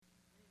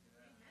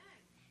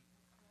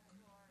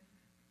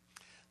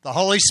The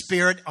Holy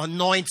Spirit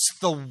anoints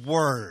the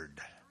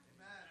Word.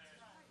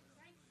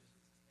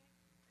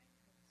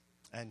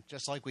 And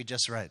just like we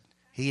just read,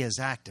 He is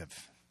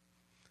active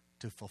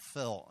to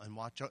fulfill and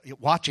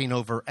watching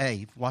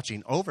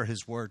over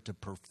His Word to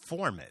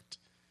perform it.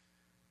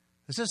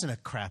 This isn't a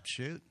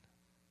crapshoot.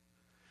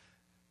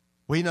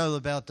 We know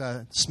about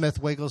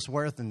Smith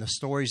Wigglesworth and the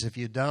stories. If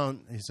you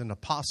don't, he's an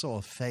apostle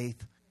of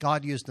faith.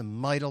 God used him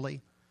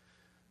mightily.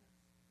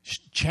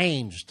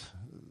 Changed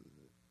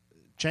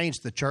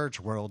the church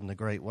world in a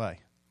great way.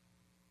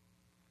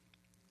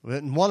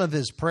 In one of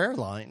his prayer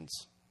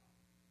lines,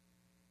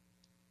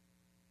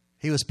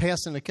 he was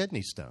passing a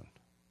kidney stone.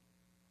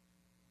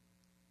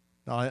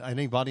 Now,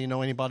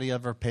 anybody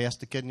ever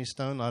passed a kidney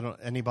stone?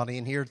 Anybody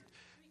in here?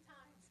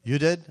 You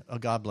did? Oh,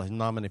 God bless.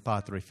 Nomine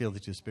Patri,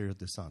 Filii,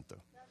 Spiritus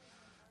Sancto.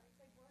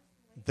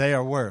 They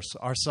are worse.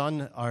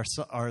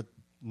 Our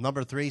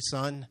number 3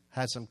 son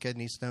had some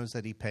kidney stones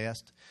that he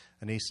passed,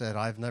 and he said,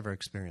 I've never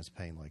experienced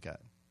pain like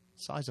that.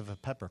 Size of a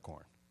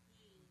peppercorn.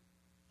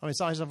 I mean,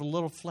 size of a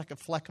little fleck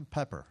of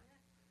pepper.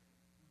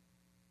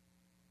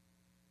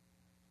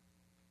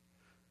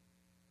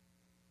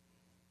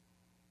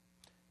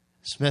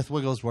 Smith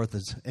Wigglesworth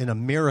is in a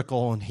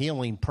miracle and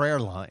healing prayer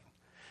line.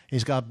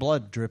 He's got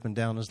blood dripping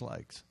down his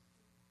legs.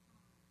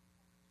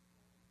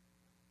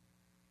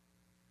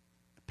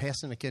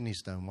 Passing a kidney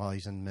stone while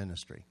he's in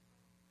ministry.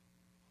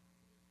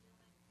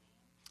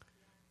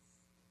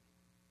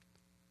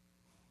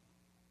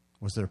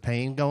 Was there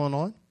pain going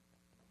on?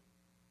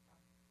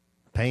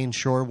 Pain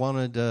sure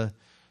wanted to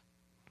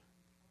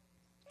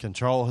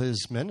control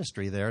his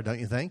ministry there, don't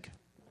you think?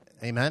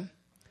 Amen?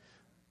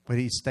 But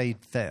he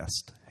stayed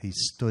fast. He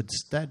stood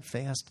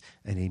steadfast,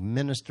 and he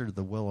ministered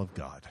the will of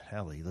God.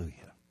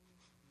 Hallelujah.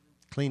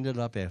 Cleaned it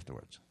up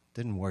afterwards.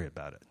 Didn't worry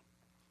about it.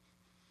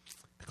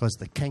 Because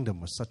the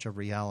kingdom was such a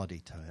reality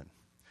to him.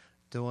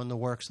 Doing the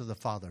works of the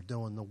Father,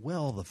 doing the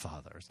will of the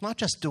Father. It's not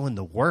just doing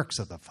the works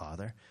of the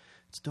Father,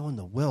 it's doing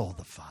the will of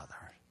the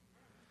Father.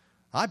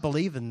 I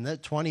believe in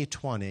that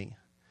 2020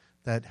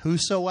 that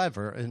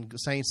whosoever, and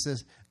saints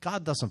says,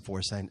 God doesn't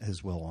force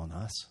His will on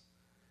us,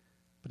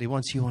 but He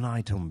wants you and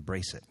I to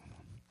embrace it.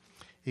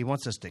 He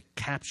wants us to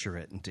capture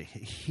it and to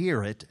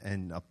hear it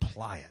and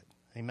apply it.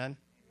 Amen?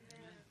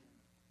 Amen.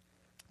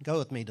 Go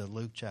with me to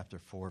Luke chapter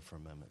 4 for a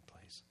moment,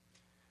 please.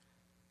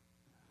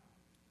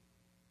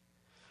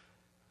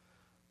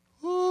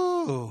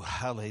 Ooh,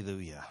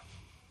 hallelujah.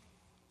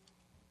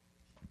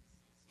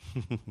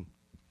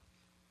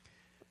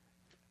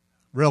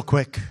 Real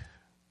quick,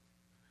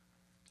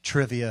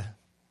 trivia,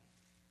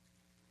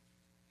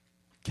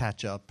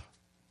 catch up.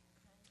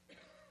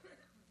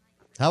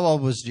 How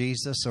old was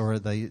Jesus? Or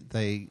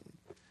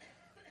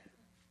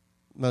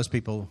most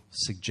people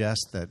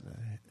suggest that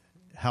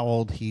how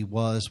old he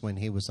was when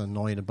he was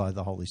anointed by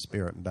the Holy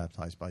Spirit and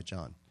baptized by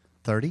John.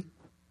 30?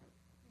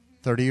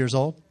 30 years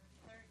old?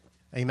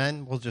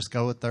 Amen. We'll just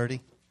go with 30.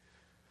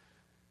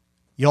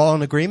 You all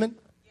in agreement?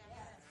 Yes.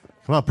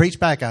 Come on, preach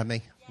back at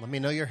me. Let me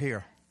know you're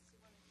here.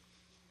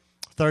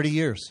 30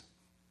 years.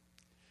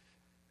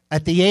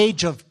 At the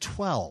age of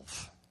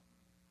 12,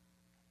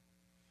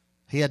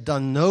 he had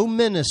done no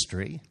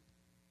ministry,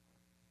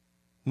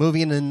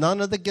 moving in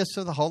none of the gifts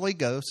of the Holy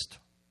Ghost.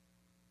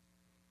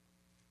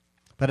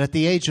 But at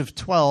the age of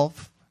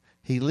 12,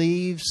 he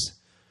leaves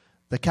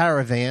the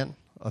caravan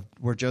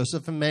where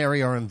Joseph and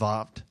Mary are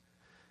involved,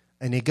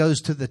 and he goes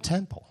to the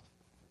temple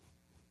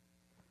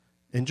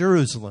in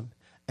Jerusalem,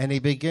 and he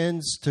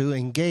begins to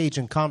engage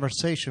in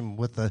conversation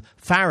with the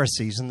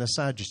Pharisees and the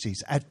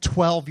Sadducees at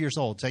 12 years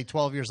old. Say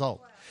 12 years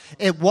old.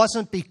 It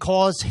wasn't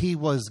because he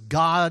was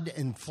God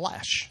in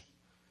flesh.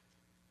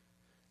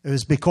 It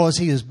was because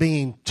he was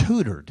being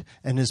tutored,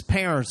 and his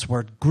parents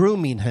were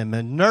grooming him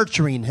and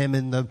nurturing him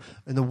in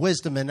the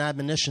wisdom and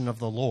admonition of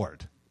the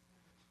Lord.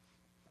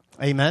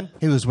 Amen.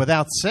 He was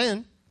without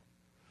sin,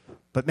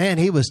 but man,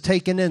 he was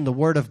taking in the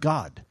Word of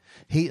God.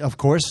 He, of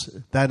course,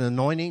 that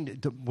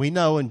anointing, we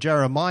know in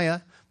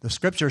Jeremiah, the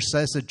Scripture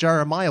says that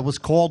Jeremiah was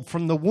called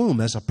from the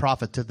womb as a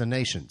prophet to the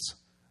nations.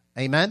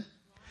 Amen.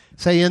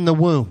 Say in the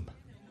womb.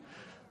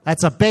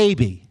 That's a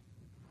baby.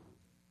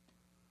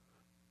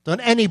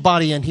 Don't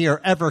anybody in here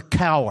ever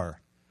cower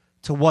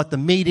to what the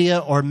media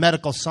or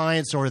medical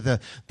science or the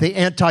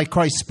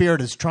Antichrist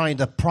spirit is trying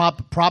to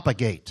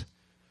propagate.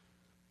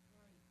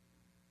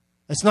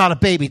 It's not a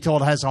baby till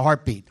it has a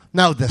heartbeat.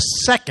 No, the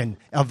second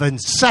of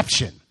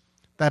inception,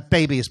 that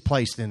baby is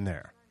placed in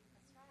there.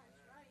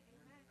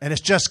 And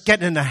it's just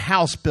getting a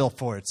house built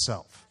for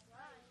itself.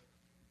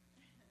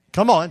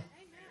 Come on.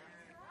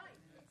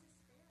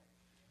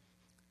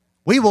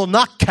 We will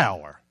not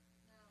cower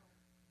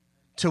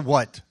to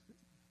what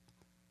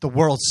the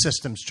world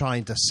system's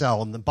trying to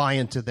sell and buy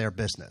into their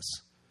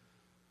business.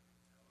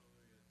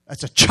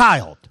 That's a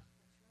child.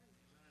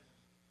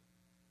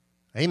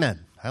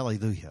 Amen.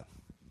 Hallelujah.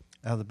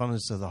 Out of the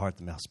abundance of the heart,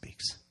 the mouth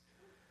speaks.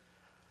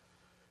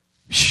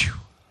 Whew.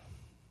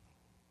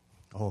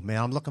 Oh,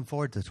 man, I'm looking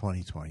forward to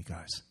 2020,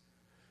 guys.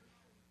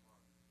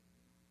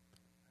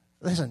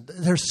 Listen,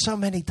 there's so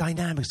many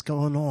dynamics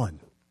going on.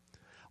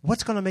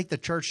 What's going to make the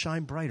church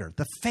shine brighter?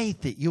 The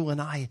faith that you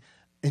and I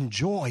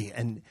enjoy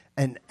and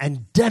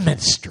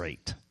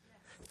demonstrate.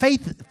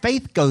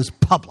 Faith goes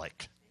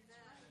public.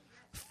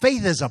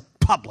 Faith is a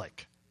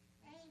public.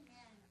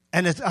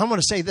 And I want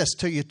to say this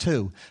to you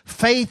too.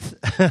 Faith,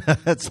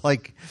 it's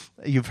like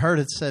you've heard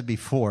it said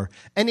before.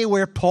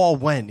 Anywhere Paul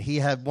went, he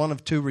had one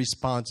of two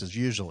responses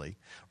usually.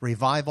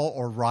 Revival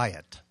or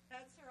riot.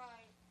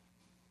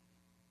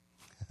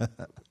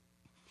 That's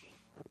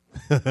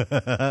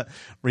right.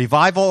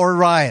 Revival or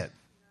riot.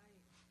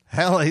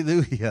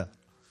 Hallelujah.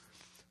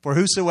 For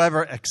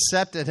whosoever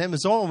accepted him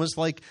is almost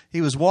like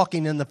he was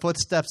walking in the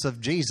footsteps of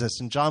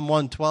Jesus. In John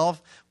 1:12,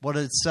 what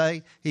did it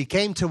say? He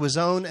came to his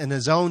own, and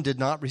his own did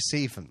not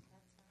receive him.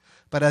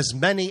 But as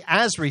many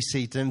as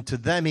received him, to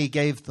them he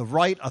gave the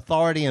right,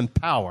 authority, and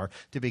power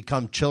to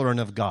become children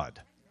of God.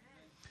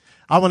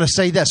 I want to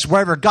say this.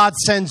 Wherever God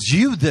sends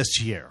you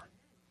this year,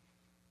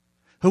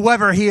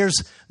 whoever hears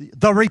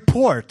the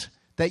report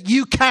that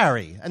you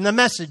carry, and the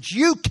message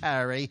you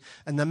carry,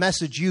 and the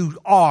message you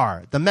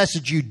are, the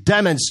message you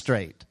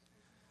demonstrate.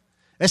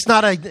 It's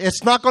not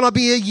going to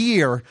be a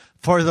year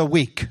for the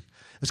weak.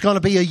 It's going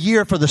to be a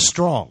year for the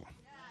strong.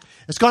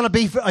 It's going to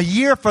be a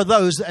year for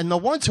those, and the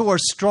ones who are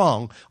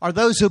strong are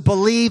those who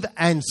believe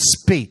and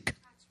speak.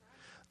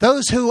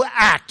 Those who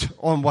act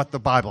on what the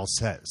Bible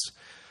says.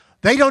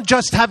 They don't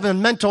just have a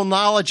mental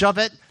knowledge of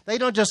it. They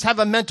don't just have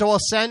a mental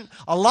assent.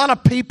 A lot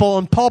of people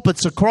in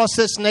pulpits across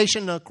this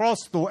nation and across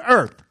the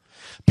earth,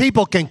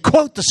 people can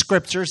quote the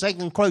scriptures, they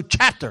can quote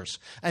chapters,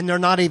 and they're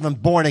not even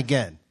born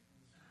again.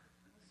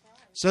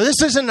 So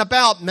this isn't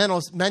about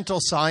mental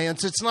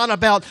science. It's not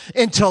about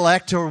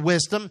intellect or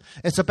wisdom.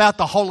 It's about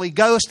the Holy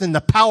Ghost and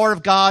the power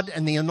of God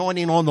and the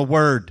anointing on the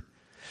Word.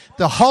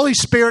 The Holy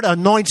Spirit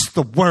anoints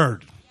the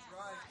Word.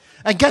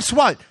 And guess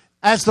what?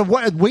 As the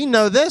Word, we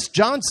know this.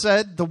 John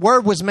said, the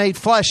Word was made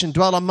flesh and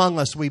dwelt among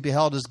us. We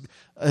beheld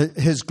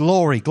his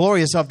glory.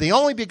 Glory is of the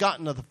only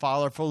begotten of the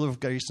Father, full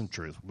of grace and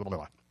truth.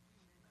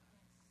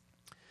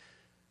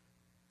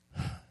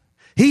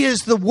 He is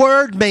the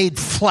Word made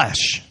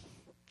flesh.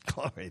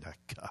 Glory to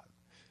God.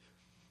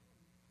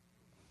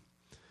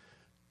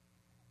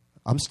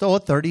 I'm still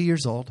at 30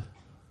 years old.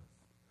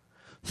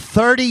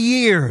 30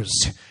 years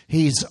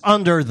he's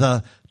under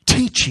the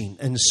teaching,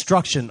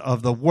 instruction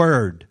of the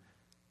Word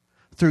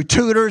through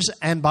tutors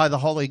and by the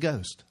Holy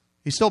Ghost.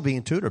 He's still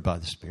being tutored by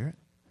the Spirit.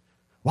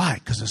 Why?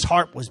 Because his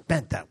heart was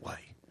bent that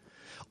way.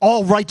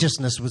 All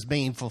righteousness was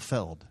being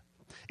fulfilled.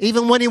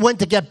 Even when he went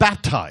to get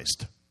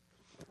baptized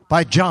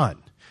by John.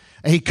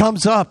 And he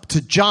comes up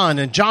to John,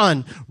 and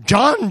John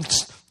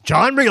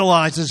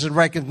realizes and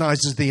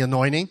recognizes the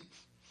anointing.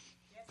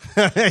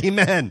 Yes.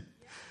 Amen.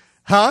 Yes.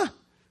 Huh?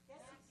 Yes.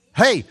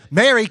 Hey,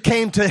 Mary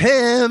came to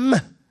him,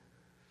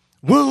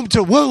 womb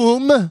to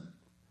womb.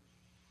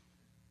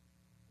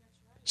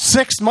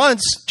 6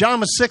 months. John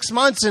was 6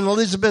 months in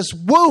Elizabeth's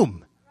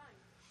womb.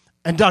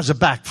 And does a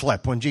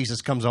backflip when Jesus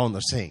comes on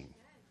the scene.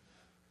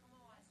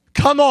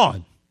 Come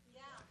on.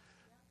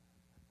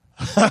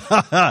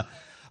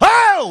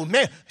 Oh,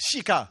 man.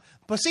 Shika.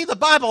 But see, the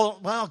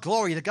Bible, well,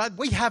 glory to God,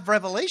 we have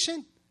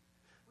revelation.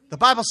 The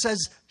Bible says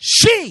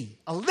she,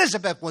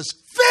 Elizabeth, was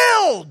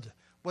filled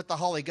with the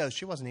Holy Ghost.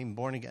 She wasn't even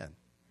born again.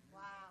 Wow.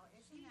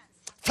 Isn't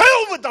that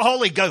filled with the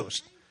Holy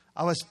Ghost.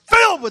 I was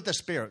filled with the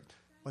Spirit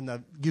when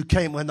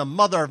the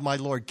mother of my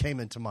Lord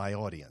came into my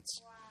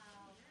audience. wow.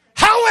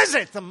 How is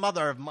it the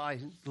mother of my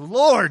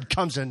Lord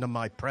comes into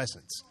my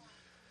presence?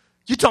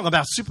 You're talking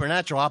about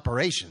supernatural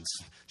operations.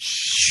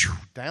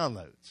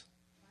 Downloads.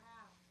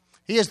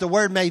 He is the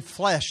Word made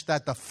flesh,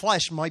 that the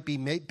flesh might be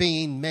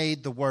being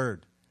made the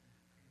Word.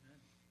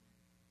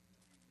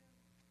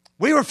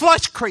 We were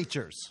flesh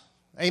creatures.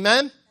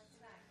 Amen?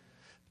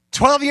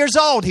 12 years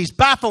old, he's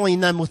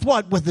baffling them with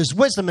what? With his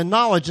wisdom and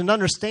knowledge and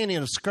understanding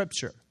of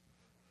Scripture.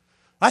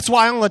 That's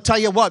why I'm going to tell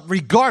you what,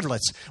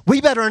 regardless,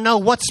 we better know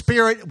what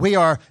spirit we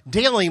are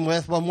dealing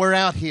with when we're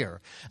out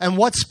here. And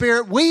what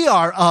spirit we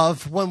are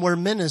of when we're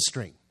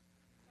ministering.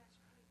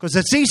 Because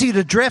it's easy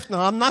to drift.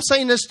 Now, I'm not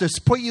saying this to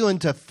put you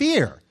into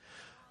fear.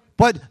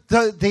 But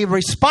the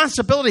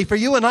responsibility for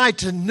you and I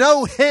to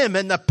know Him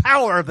and the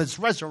power of His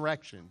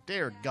resurrection,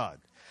 dear God.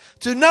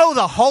 To know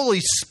the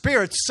Holy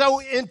Spirit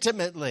so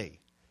intimately.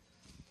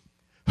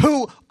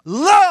 Who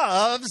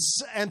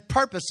loves and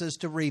purposes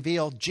to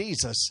reveal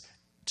Jesus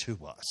to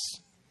us.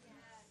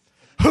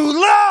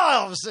 Who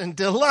loves and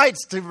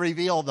delights to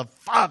reveal the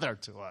Father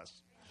to us.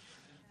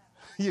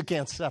 You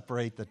can't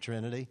separate the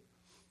Trinity.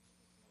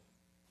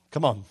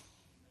 Come on.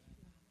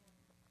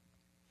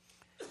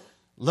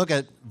 Look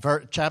at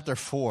chapter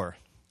 4.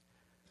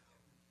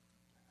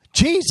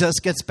 Jesus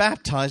gets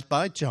baptized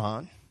by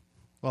John.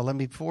 Well,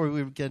 before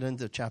we get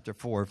into chapter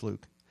 4 of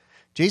Luke.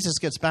 Jesus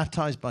gets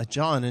baptized by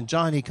John, and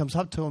John, he comes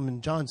up to him,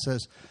 and John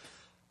says,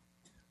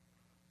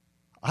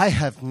 I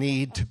have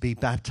need to be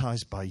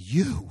baptized by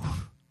you.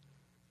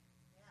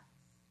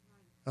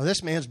 Now,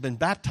 this man's been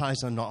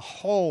baptized on a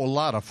whole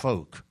lot of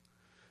folk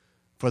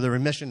for the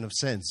remission of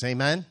sins.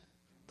 Amen?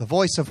 The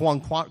voice of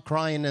one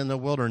crying in the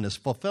wilderness,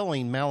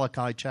 fulfilling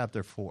Malachi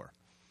chapter 4.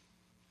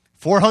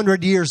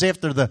 400 years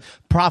after the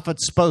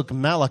prophet spoke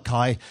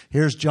Malachi,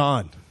 here's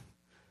John,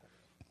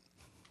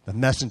 the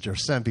messenger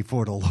sent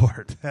before the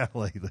Lord.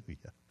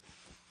 Hallelujah.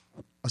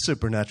 A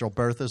supernatural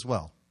birth as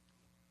well.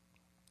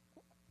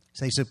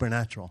 Say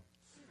supernatural.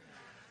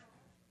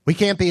 We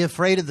can't be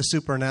afraid of the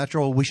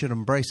supernatural. We should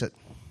embrace it.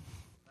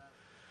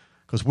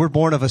 Because we're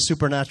born of a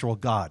supernatural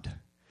God.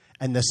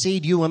 And the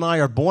seed you and I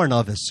are born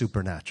of is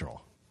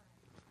supernatural.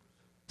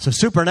 So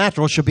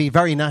supernatural should be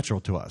very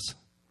natural to us.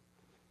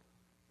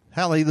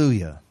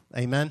 Hallelujah.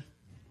 Amen.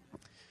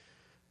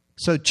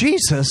 So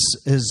Jesus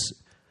is,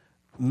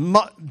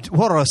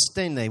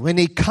 when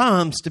he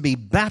comes to be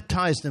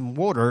baptized in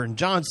water, and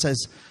John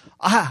says,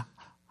 I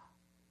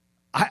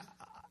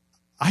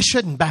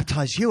shouldn't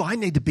baptize you. I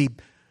need to be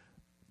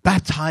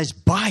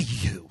baptized by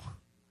you.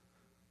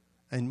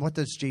 And what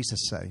does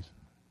Jesus say?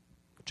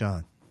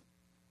 John,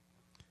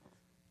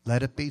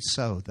 let it be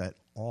so that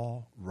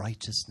all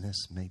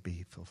righteousness may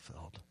be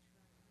fulfilled.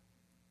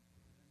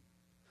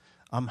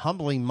 I'm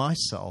humbling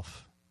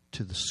myself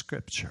to the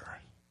Scripture.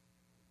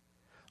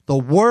 The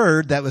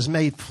Word that was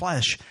made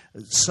flesh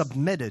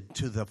submitted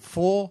to the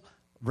full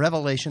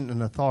revelation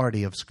and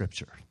authority of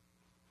Scripture.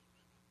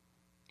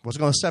 What's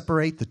going to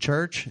separate the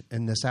church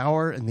in this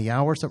hour and the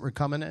hours that we're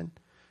coming in?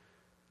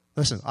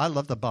 Listen, I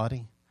love the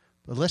body.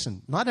 But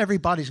listen, not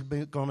everybody's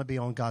going to be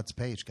on God's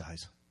page,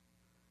 guys.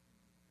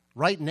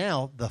 Right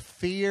now, the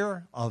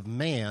fear of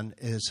man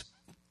is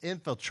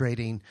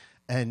infiltrating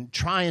and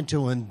trying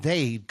to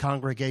invade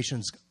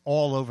congregations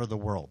all over the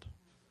world.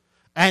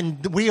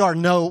 And we are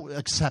no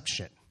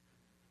exception.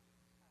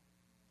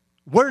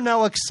 We're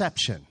no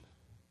exception.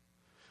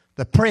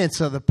 The prince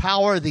of the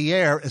power of the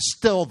air is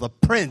still the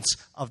prince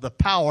of the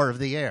power of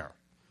the air.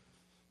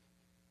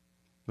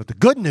 But the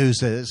good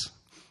news is,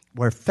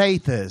 where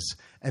faith is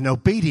and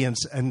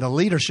obedience and the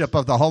leadership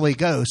of the Holy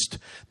Ghost,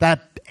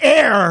 that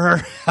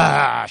air,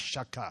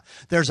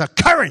 there's a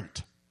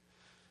current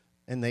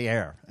in the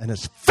air. And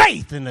it's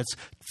faith, and it's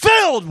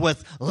filled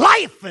with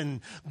life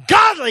and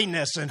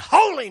godliness and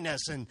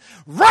holiness and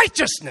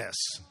righteousness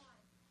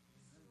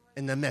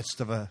in the midst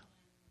of a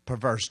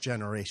perverse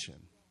generation.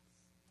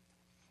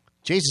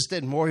 Jesus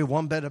didn't worry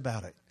one bit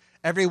about it.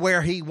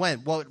 Everywhere he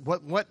went, what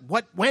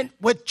went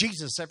with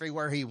Jesus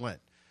everywhere he went?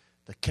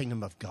 The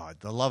kingdom of God,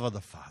 the love of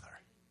the Father.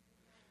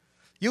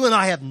 You and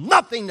I have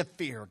nothing to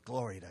fear,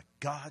 glory to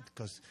God,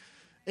 because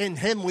in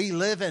him we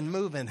live and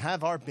move and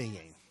have our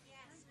being.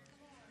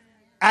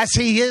 As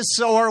he is,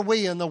 so are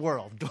we in the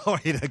world.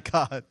 Glory to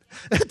God.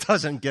 It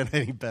doesn't get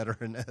any better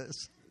than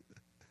this.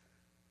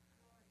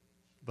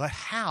 But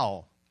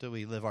how do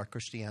we live our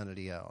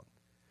Christianity out?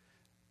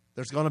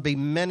 There's going to be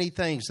many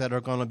things that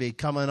are going to be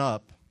coming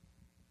up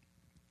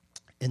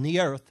in the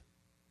earth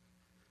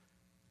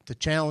to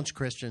challenge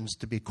Christians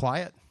to be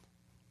quiet.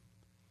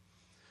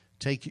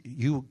 Get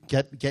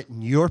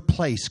in your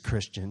place,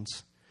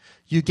 Christians.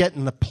 You get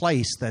in the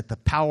place that the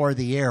power of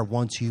the air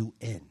wants you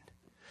in.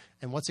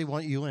 And what's he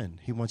want you in?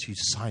 He wants you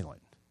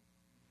silent.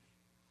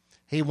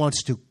 He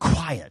wants to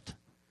quiet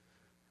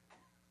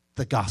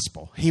the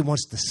gospel. He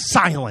wants to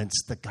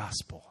silence the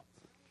gospel.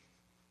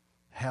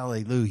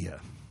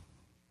 Hallelujah.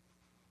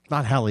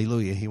 Not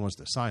hallelujah, he wants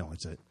to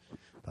silence it.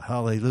 But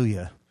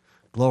hallelujah.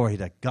 Glory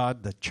to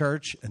God, the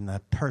church, and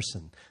that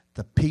person,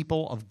 the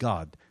people of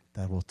God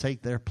that will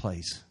take their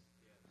place.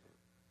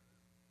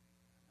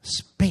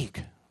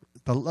 Speak.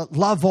 The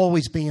love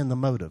always being the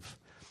motive,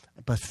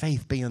 but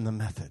faith being the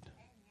method.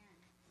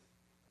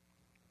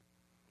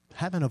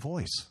 Having a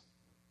voice.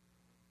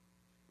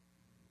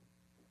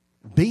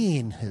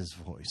 Being his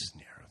voice in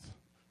the earth.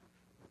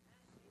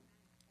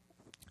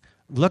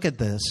 Look at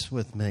this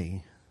with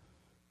me.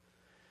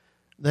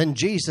 Then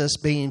Jesus,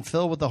 being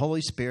filled with the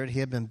Holy Spirit, he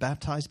had been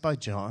baptized by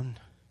John.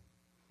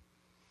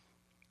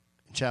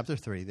 In chapter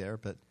 3 there.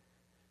 But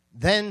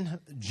then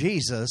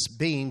Jesus,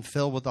 being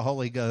filled with the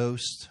Holy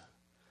Ghost.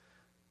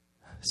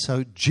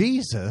 So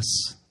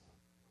Jesus,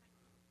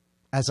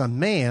 as a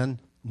man,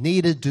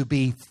 needed to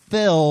be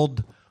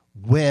filled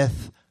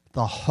with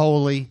the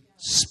Holy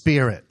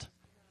Spirit.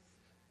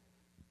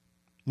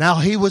 Now,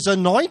 he was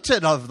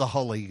anointed of the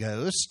Holy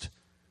Ghost.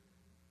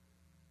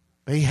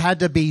 But he had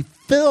to be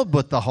filled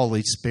with the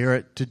Holy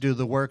Spirit to do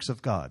the works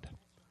of God.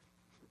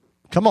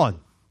 Come on.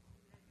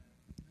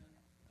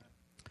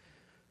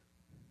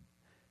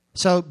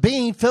 So,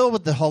 being filled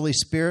with the Holy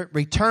Spirit,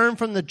 returned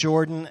from the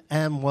Jordan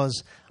and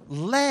was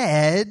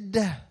led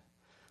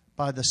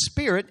by the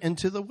Spirit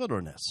into the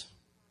wilderness.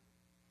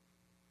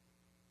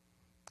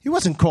 He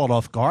wasn't caught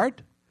off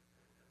guard.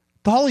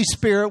 The Holy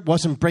Spirit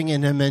wasn't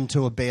bringing him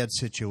into a bad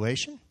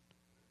situation.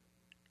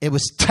 It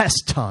was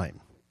test time.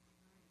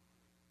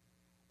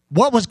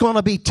 What was going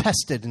to be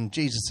tested in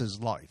Jesus'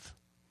 life?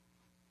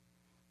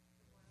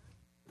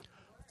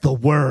 The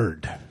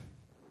Word.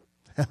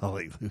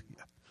 Hallelujah.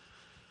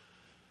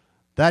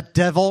 That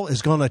devil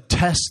is going to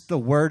test the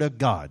Word of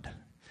God.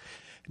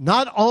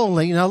 Not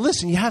only, now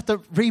listen, you have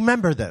to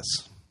remember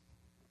this.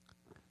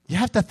 You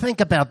have to think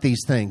about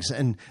these things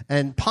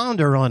and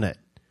ponder on it.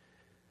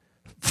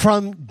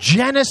 From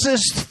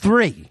Genesis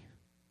 3,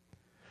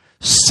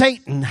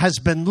 Satan has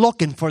been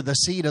looking for the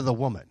seed of the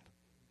woman.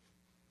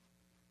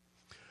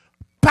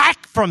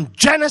 Back from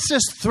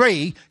Genesis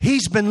 3,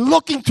 he's been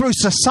looking through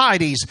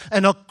societies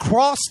and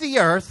across the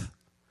earth,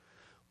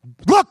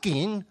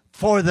 looking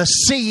for the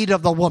seed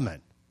of the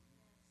woman.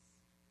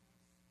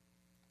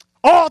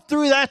 All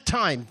through that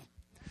time,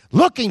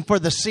 looking for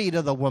the seed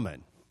of the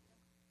woman.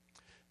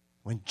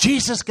 When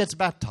Jesus gets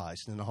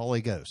baptized in the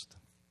Holy Ghost,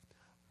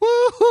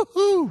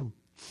 woo-hoo-hoo!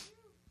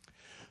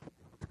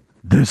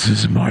 This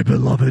is my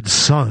beloved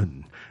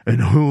Son, in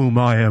whom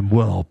I am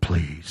well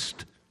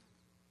pleased.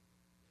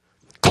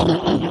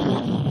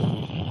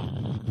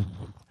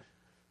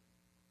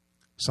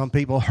 Some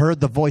people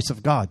heard the voice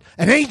of God.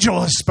 An angel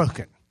has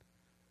spoken.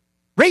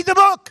 Read the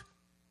book.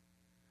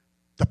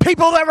 The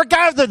people that were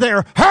gathered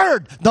there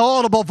heard the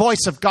audible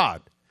voice of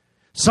God.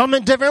 Some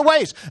in different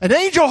ways. An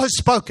angel has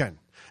spoken.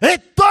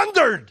 It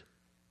thundered.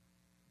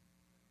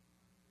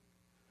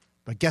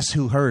 But guess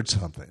who heard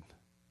something?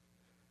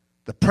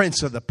 The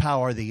prince of the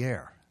power of the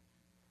air.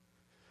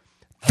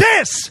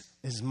 This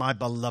is my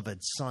beloved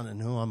Son,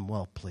 in whom I'm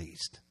well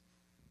pleased.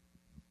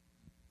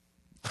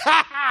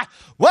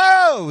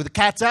 Whoa, the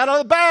cat's out of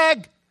the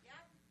bag.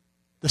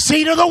 The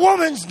seed of the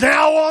woman's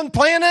now on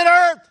planet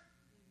Earth.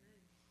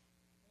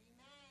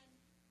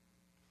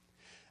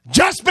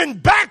 Just been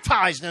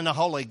baptized in the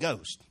Holy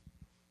Ghost.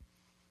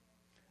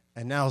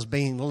 And now is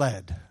being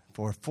led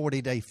for a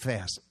 40-day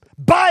fast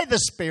by the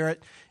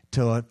Spirit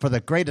for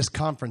the greatest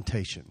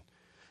confrontation.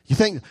 You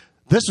think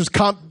this was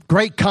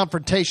great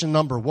confrontation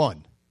number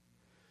one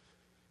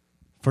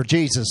for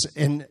Jesus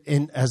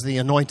as the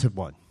anointed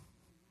one?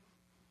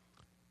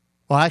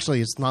 Well,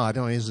 actually, it's not.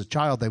 As a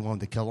child, they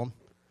wanted to kill him.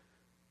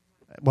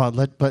 Well,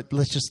 but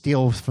let's just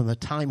deal with from the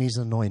time he's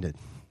anointed.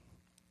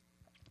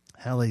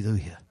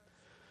 Hallelujah.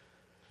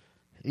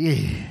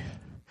 Yeah.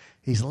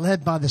 He's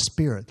led by the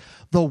Spirit.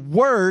 The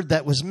Word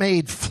that was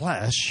made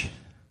flesh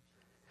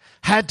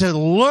had to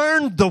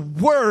learn the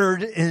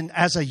Word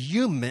as a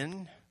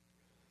human.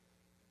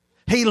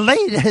 He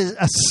laid his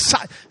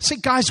aside. See,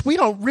 guys, we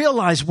don't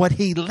realize what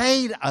he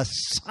laid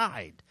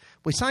aside.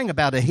 We sang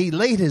about it. He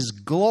laid his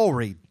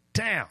glory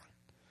down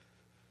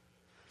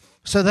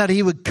so that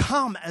he would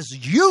come as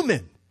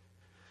human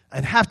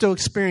and have to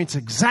experience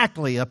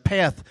exactly a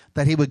path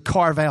that he would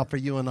carve out for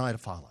you and I to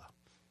follow.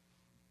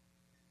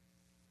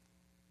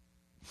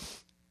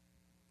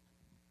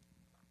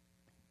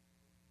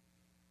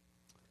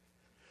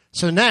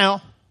 So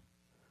now,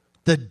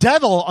 the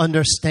devil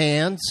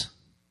understands.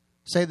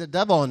 Say the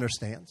devil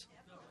understands.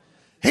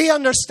 He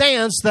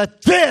understands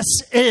that this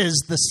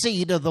is the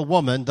seed of the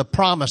woman, the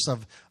promise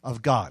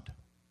of God.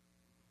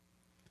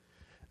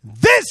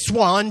 This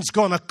one's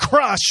going to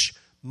crush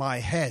my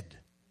head.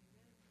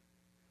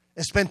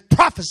 It's been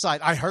prophesied.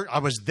 I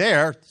was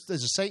there.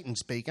 This is Satan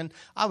speaking.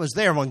 I was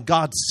there when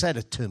God said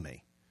it to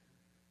me.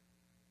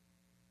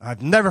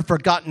 I've never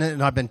forgotten it,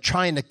 and I've been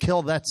trying to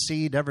kill that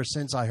seed ever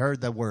since I heard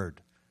the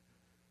word,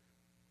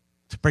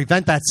 to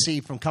prevent that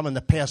seed from coming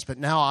to pass. But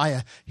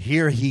now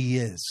here he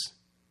is.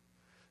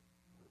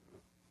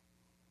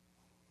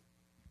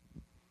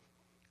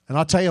 And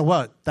I'll tell you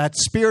what, that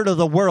spirit of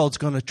the world's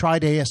going to try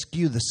to ask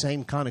you the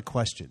same kind of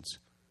questions.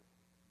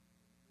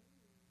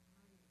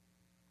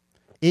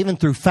 Even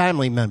through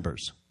family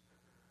members.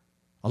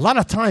 A lot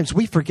of times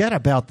we forget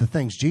about the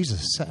things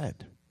Jesus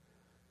said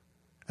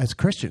as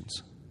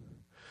Christians.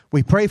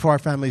 We pray for our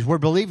families. We're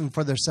believing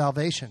for their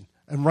salvation,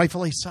 and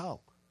rightfully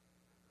so.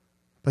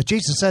 But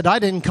Jesus said, I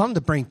didn't come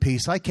to bring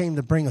peace. I came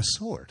to bring a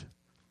sword.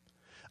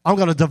 I'm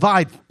going to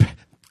divide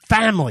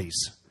families.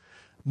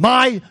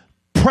 My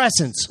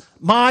presence,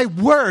 my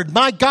word,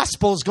 my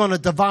gospel is going to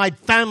divide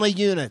family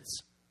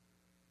units.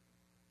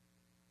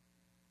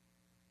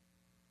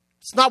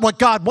 It's not what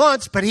God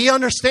wants, but he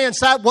understands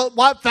that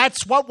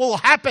that's what will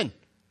happen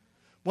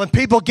when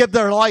people give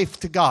their life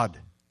to God.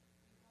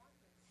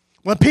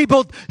 When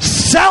people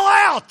sell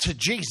out to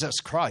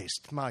Jesus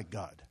Christ, my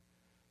God.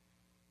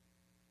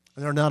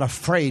 And they're not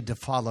afraid to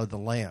follow the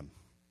Lamb,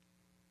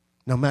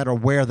 no matter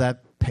where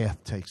that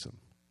path takes them.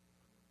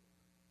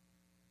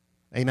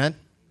 Amen?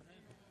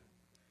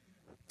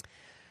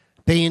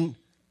 Being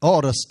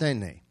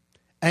Augustine.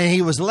 And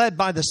he was led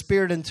by the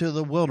Spirit into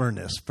the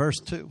wilderness. Verse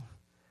 2.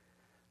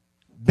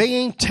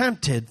 Being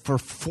tempted for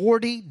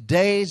 40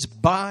 days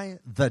by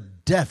the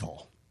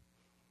devil.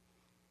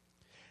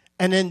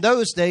 And in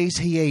those days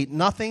he ate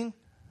nothing.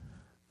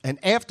 And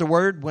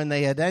afterward, when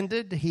they had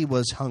ended, he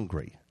was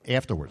hungry.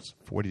 Afterwards,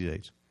 40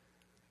 days.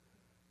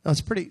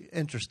 That's pretty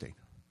interesting.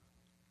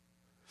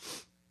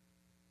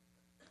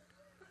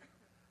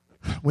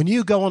 When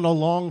you go on a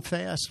long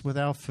fast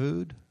without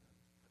food,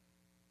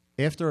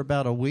 after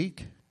about a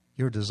week,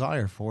 your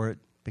desire for it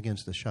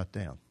begins to shut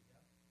down.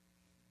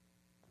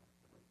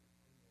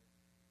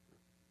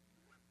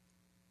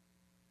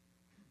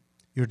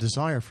 Your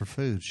desire for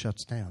food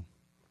shuts down.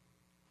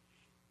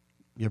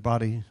 Your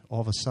body, all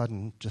of a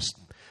sudden,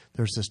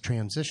 there's this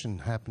transition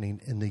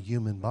happening in the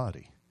human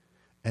body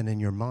and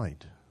in your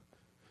mind.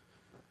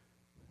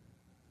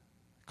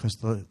 Because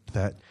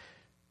that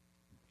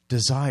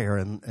desire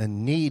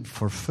and need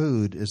for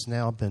food has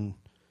now been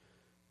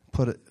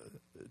put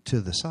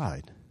to the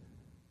side.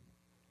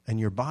 And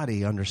your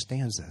body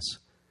understands this.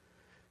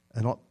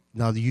 And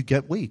now you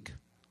get weak.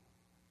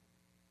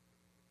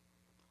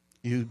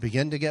 You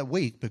begin to get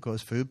weak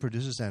because food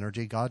produces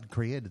energy. God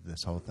created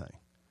this whole thing.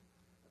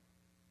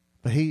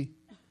 But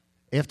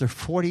after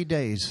 40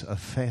 days of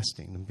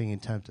fasting and being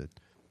tempted,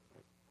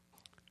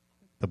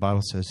 the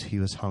Bible says he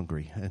was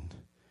hungry. And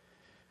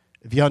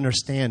if you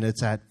understand,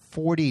 it's at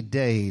 40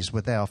 days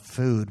without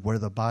food where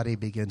the body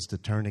begins to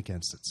turn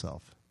against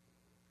itself.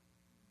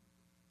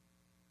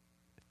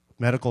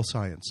 Medical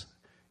science.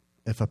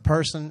 If a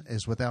person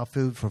is without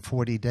food for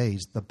 40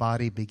 days, the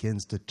body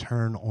begins to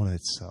turn on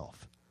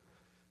itself.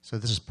 So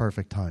this is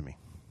perfect timing.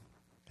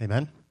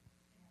 Amen?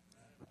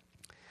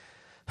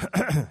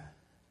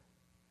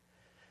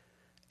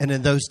 And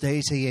in those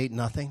days he ate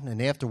nothing,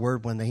 and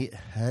afterward when they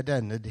had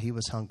ended, he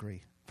was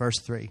hungry. Verse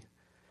 3.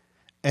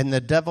 And the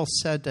devil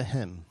said to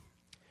him,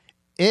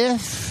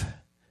 if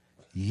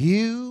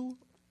you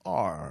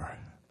are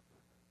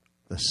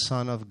the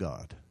Son of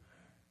God.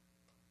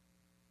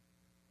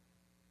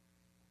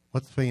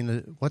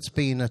 What's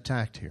being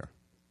attacked here?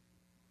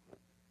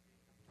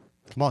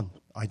 Come on,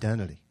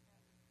 identity.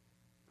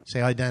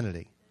 Say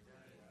identity.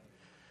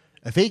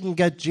 If he can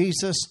get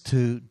Jesus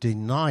to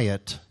deny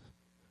it,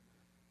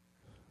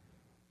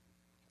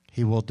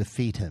 he will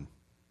defeat him.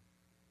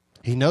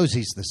 He knows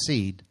he's the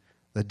seed.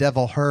 The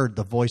devil heard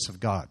the voice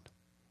of God.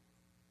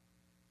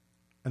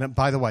 And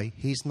by the way,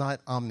 he's not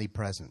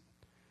omnipresent,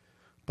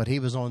 but he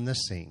was on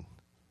this scene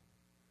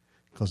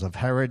because of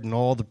Herod and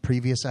all the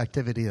previous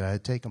activity that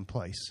had taken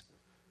place.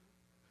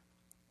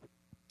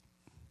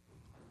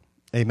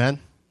 Amen?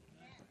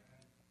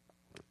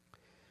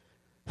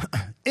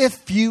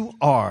 If you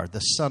are the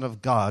Son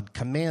of God,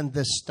 command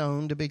this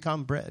stone to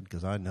become bread,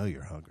 because I know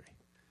you're hungry.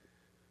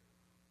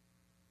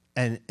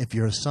 And if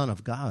you're a son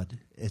of God,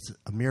 it's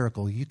a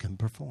miracle you can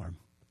perform.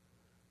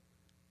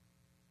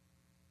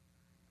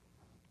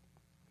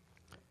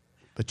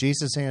 But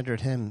Jesus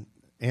answered him,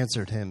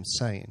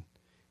 saying,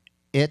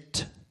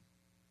 it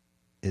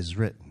is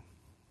written.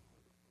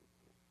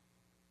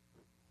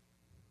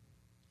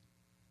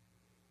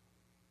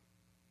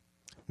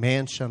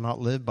 Man shall not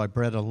live by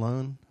bread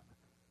alone,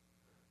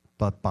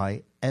 but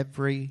by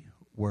every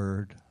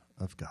word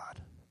of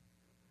God.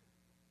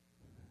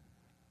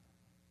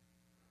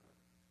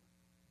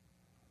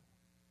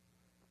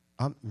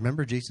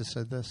 Remember Jesus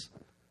said this?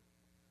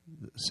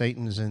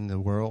 Satan is in the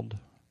world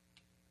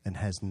and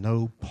has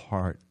no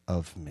part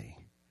of me.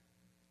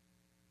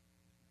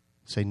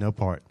 Say no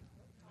part.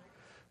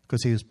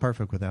 Because he was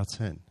perfect without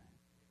sin.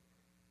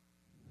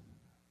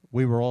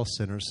 We were all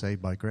sinners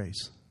saved by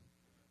grace.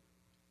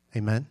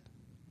 Amen?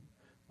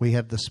 We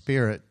have the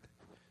Spirit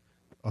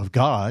of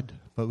God,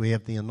 but we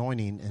have the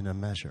anointing in a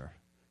measure.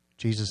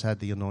 Jesus had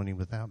the anointing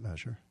without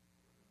measure.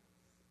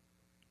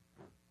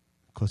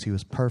 Because he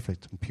was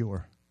perfect and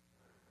pure.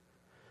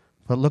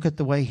 But look at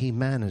the way he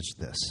managed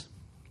this.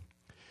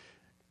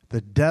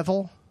 The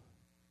devil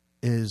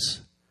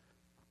is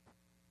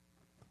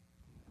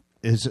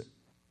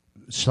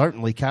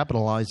certainly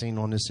capitalizing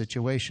on his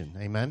situation.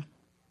 Amen?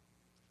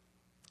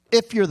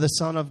 If you're the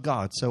Son of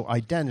God, so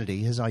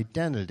identity, his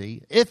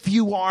identity, if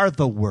you are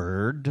the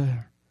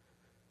Word,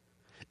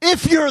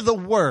 if you're the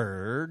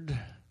Word,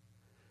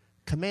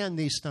 command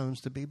these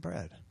stones to be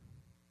bread.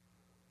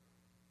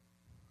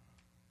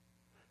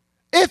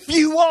 If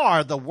you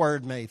are the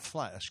Word made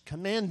flesh,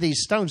 command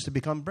these stones to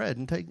become bread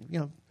and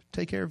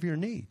take care of your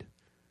need.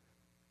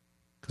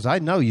 Because I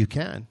know you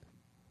can.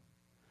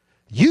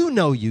 You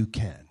know you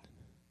can.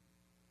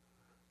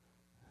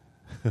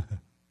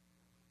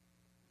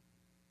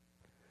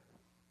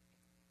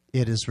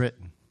 It is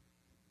written.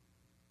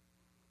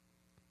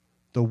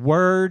 The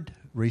Word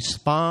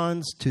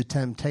responds to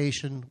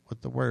temptation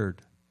with the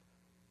Word.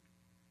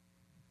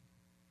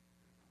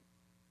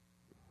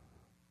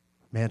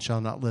 Man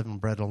shall not live on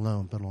bread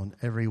alone, but on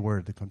every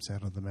word that comes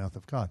out of the mouth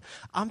of God.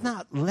 I'm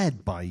not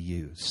led by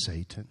you,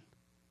 Satan.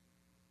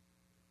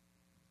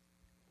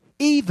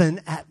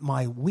 Even at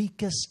my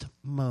weakest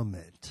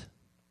moment.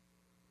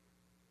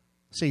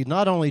 See,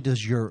 not only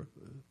does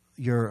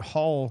your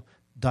whole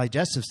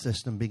digestive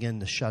system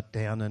begin to shut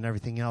down and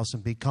everything else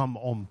and become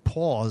on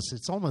pause,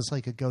 it's almost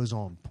like it goes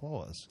on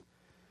pause.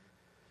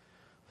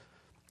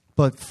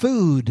 But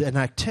food and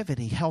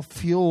activity help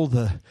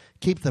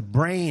keep the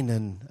brain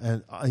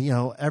and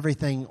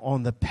everything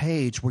on the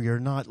page where you're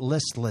not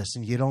listless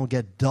and you don't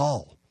get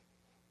dull.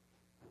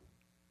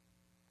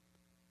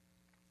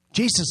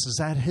 Jesus is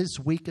at his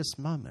weakest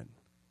moment.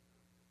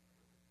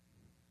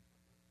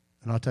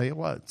 And I'll tell you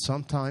what,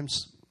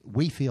 sometimes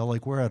we feel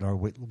like we're at our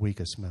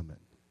weakest moment.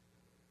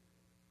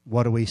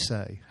 What do we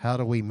say? How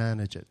do we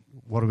manage it?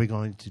 What are we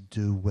going to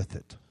do with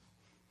it?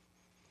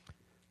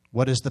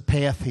 What is the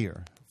path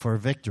here for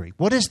victory?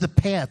 What is the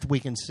path we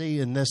can see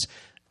in this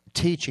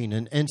teaching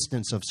and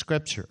instance of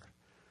Scripture?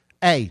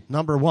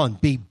 Number one,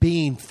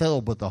 being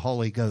filled with the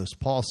Holy Ghost.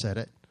 Paul said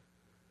it.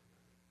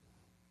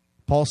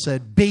 Paul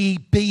said,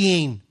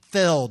 being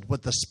filled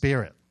with the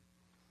Spirit.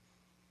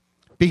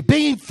 Be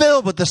being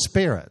filled with the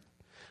Spirit.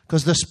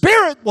 Because the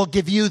Spirit will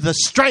give you the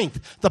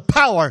strength, the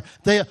power,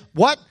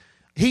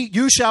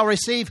 you shall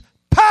receive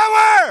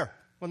power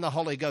when the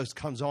Holy Ghost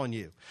comes on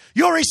you.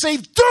 You'll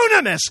receive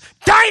dunamis,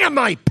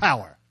 dynamite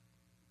power,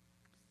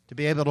 to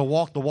be able to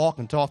walk the walk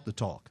and talk the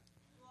talk.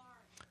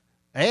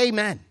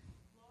 Amen.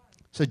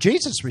 So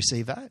Jesus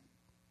received that.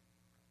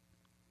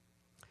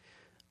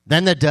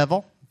 Then the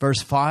devil,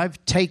 verse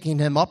 5, taking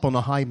him up on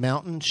a high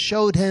mountain,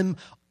 showed him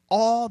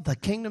all the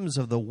kingdoms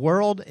of the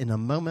world in a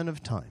moment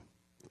of time.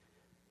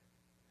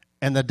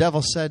 And the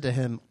devil said to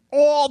him,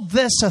 all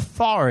this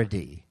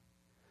authority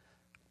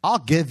I'll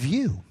give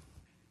you,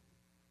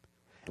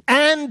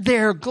 and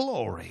their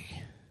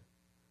glory.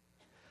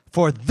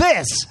 For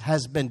this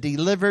has been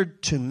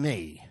delivered to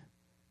me.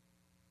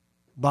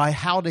 By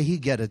how did he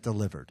get it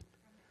delivered?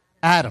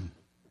 Adam.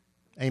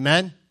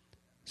 Amen?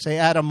 Say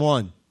Adam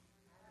 1.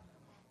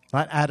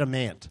 Not Adam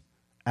Ant.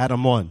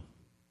 Adam 1.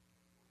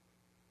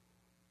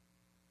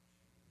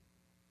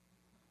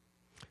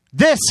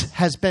 This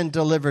has been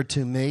delivered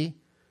to me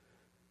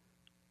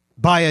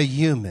by a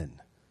human.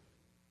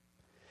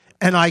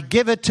 And I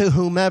give it to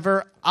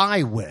whomever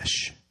I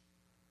wish.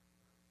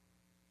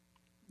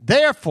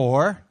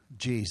 Therefore,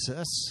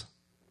 Jesus,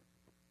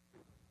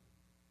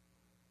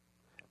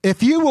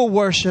 if you will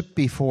worship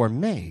before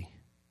me,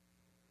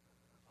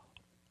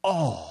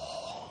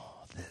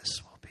 all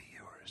this will be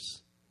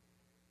yours.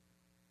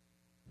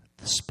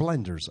 The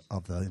splendors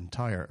of the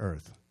entire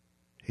earth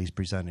he's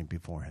presenting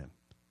before him,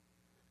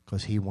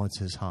 because he wants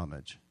his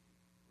homage.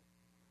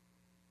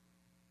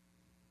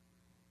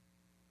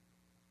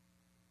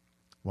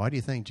 Why do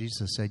you think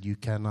Jesus said you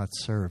cannot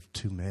serve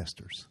two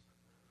masters?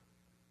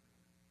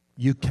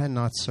 You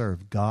cannot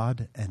serve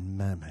God and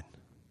mammon.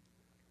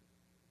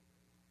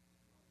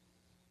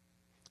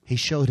 He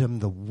showed him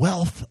the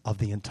wealth of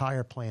the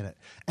entire planet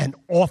and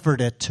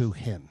offered it to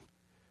him.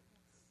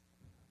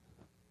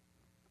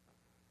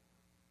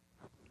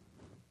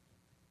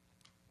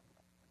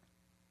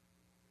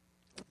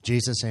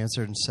 Jesus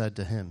answered and said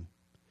to him,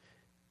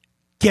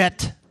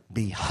 get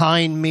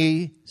behind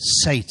me,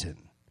 Satan.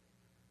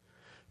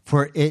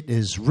 For it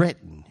is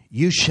written,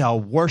 you shall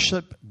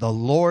worship the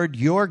Lord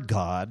your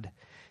God,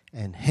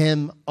 and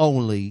him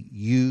only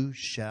you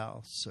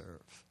shall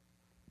serve.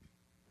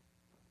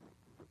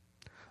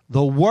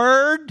 The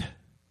Word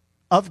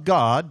of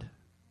God,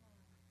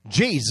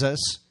 Jesus,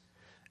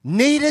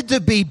 needed to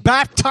be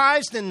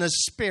baptized in the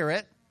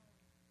Spirit,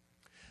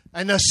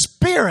 and the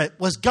Spirit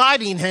was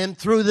guiding him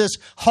through this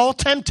whole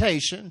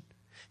temptation.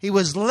 He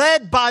was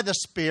led by the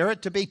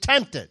Spirit to be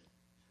tempted.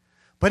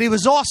 But he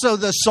was also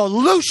the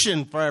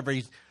solution for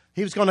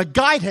he was going to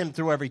guide him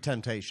through every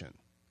temptation.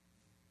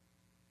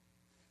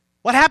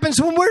 What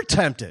happens when we're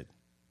tempted?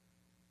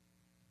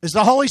 Is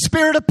the Holy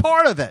Spirit a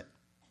part of it?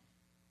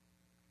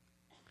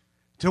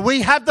 Do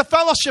we have the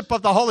fellowship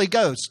of the Holy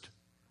Ghost?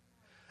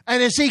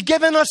 And is he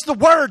giving us the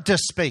word to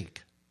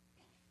speak?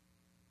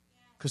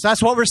 Because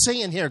that's what we're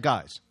seeing here,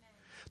 guys.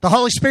 The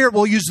Holy Spirit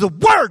will use the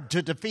word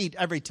to defeat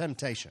every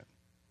temptation.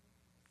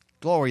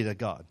 Glory to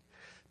God.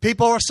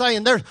 People are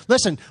saying,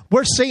 listen,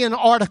 we're seeing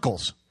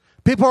articles.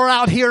 People are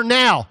out here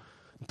now.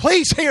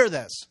 Please hear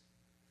this.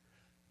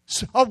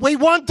 So, we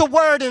want the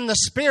word in the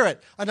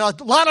Spirit. And a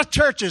lot of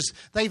churches,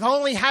 they've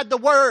only had the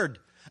word.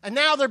 And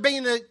now they're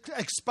being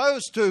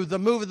exposed to the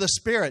move of the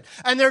Spirit.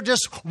 And they're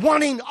just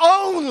wanting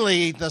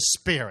only the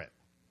Spirit.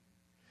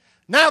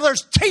 Now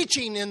there's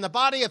teaching in the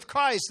body of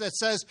Christ that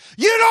says,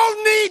 you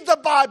don't need the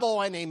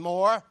Bible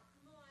anymore.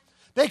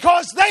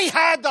 Because they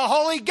had the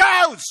Holy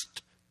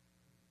Ghost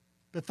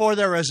before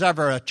there was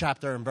ever a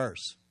chapter and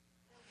verse.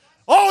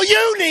 All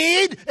you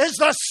need is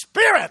the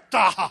Spirit.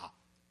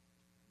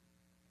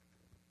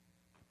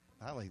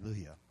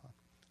 Hallelujah.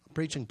 I'm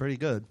preaching pretty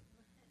good.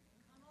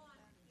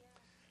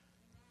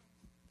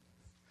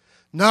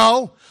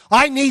 No,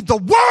 I need the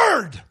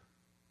Word.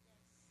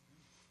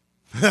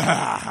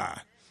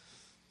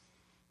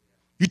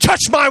 You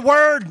touch my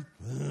Word,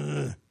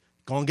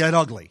 gonna get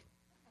ugly.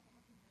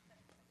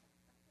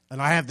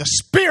 And I have the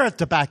Spirit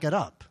to back it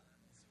up.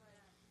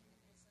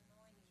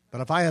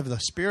 But if I have the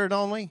Spirit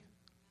only,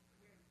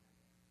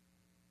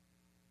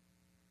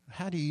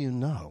 how do you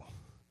know?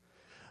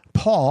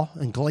 Paul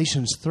in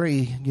Galatians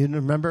 3, you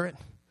remember it?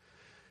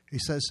 He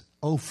says,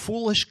 "O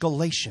foolish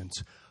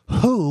Galatians,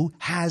 who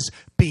has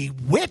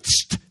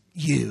bewitched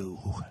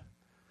you?"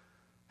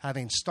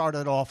 Having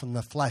started off in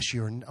the flesh,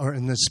 or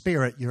in the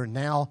Spirit, you're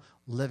now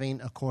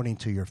living according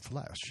to your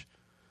flesh.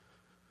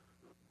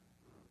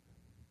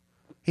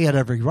 He had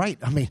every right.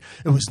 I mean,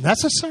 it was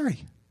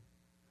necessary.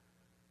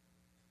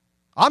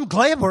 I'm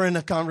glad we're in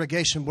a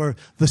congregation where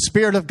the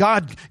Spirit of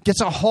God gets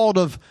a hold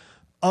of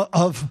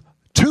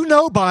two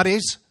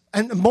nobodies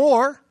and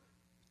more,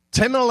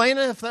 Tim and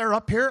Elena, if they're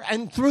up here,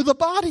 and through the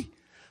body.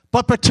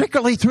 But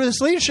particularly through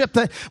this leadership,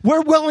 that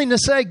we're willing to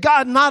say,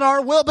 God, not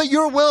our will, but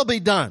your will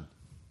be done.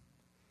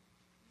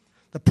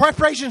 The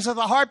preparations of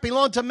the heart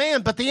belong to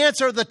man, but the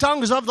answer of the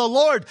tongue is of the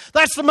Lord.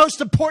 That's the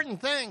most important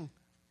thing.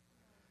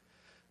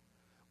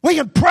 We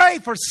can pray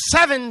for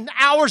 7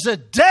 hours a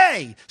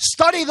day,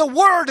 study the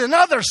Word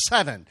another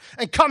 7,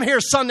 and come here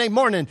Sunday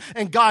morning,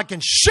 and God can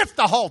shift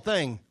the whole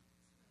thing.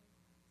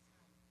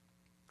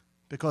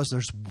 Because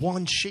there's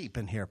one sheep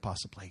in here,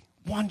 possibly.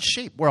 One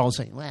sheep. We're all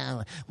saying,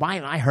 well, why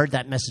haven't I heard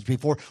that message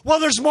before?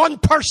 Well, there's one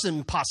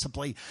person,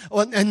 possibly,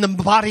 in the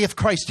body of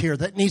Christ here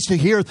that needs to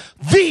hear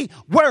the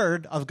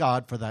Word of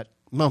God for that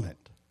moment.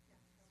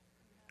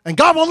 And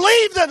God will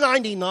leave the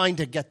 99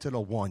 to get to the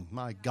one.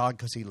 My God,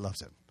 because He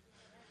loves him.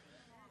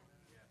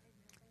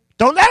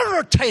 Don't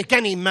ever take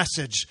any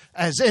message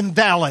as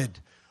invalid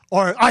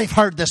or I've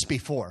heard this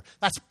before.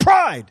 That's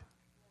pride.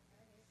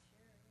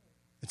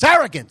 It's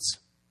arrogance.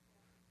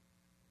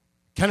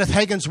 Kenneth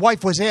Hagin's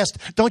wife was asked,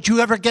 don't you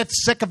ever get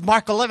sick of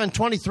Mark 11,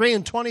 23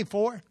 and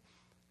 24?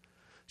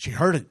 She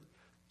heard it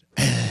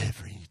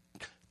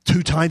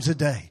 2 times a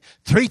day,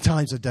 3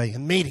 times a day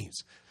in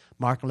meetings.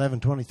 Mark 11,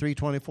 23,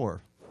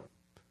 24.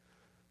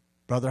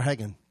 Brother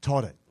Hagin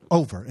taught it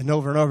over and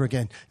over and over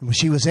again. And when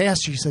she was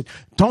asked, she said,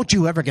 don't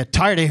you ever get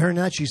tired of hearing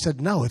that? She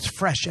said, no, it's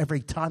fresh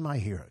every time I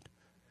hear it.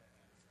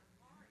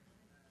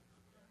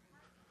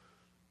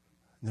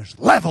 And there's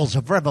levels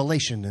of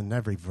revelation in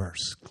every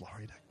verse.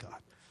 Glory to God.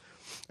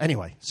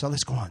 Anyway, so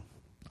let's go on.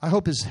 I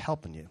hope it's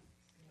helping you.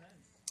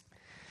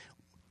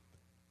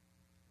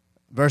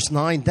 Verse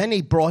 9, then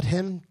he brought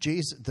him,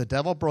 the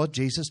devil brought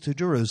Jesus to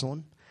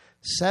Jerusalem,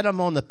 set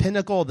him on the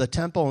pinnacle of the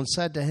temple and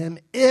said to him,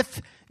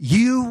 if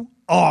you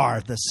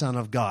are the Son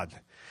of God.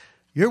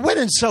 You're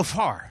winning so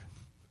far.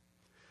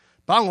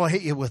 But I'm going to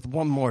hit you with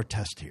one more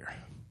test here.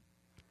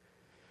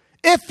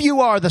 If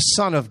you are the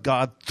Son of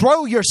God,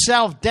 throw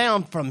yourself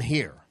down from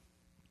here.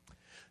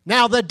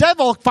 Now the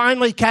devil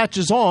finally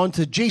catches on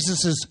to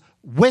Jesus'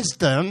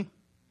 wisdom.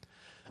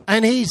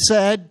 And he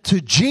said to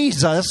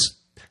Jesus,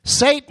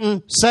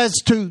 Satan says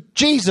to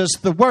Jesus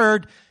the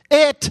word,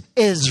 it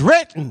is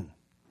written.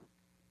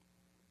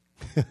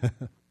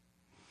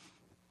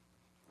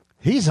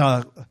 He's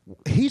a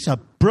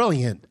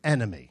brilliant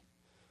enemy.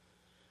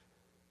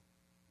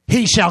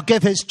 He shall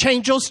give his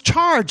angels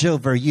charge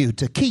over you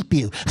to keep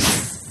you.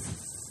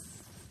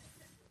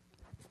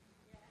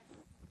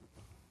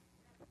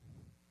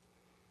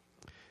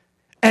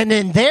 And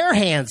in their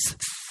hands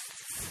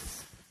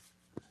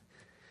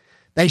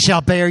they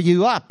shall bear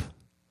you up,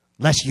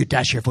 lest you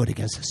dash your foot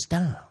against a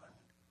stone.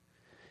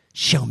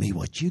 Show me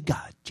what you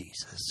got,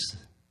 Jesus.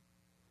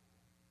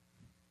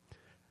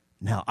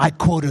 Now, I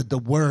quoted the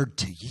word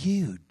to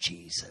you,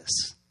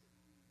 Jesus.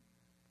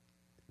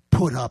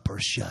 Put up or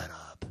shut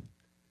up.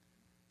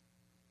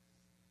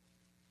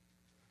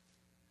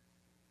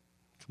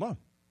 Come on.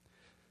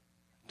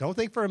 Don't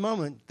think for a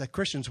moment that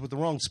Christians with the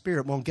wrong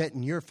spirit won't get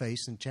in your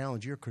face and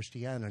challenge your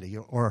Christianity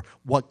or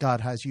what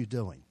God has you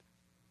doing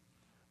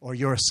or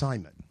your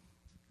assignment.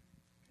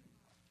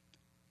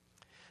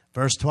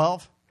 Verse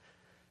 12,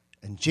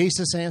 and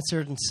Jesus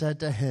answered and said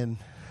to him,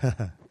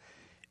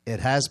 it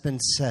has been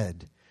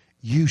said,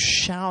 you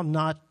shall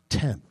not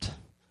tempt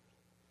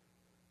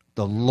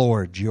the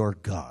Lord your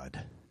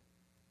God.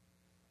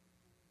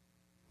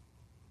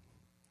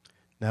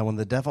 Now, when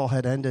the devil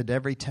had ended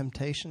every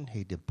temptation,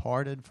 he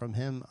departed from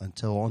him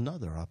until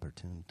another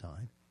opportune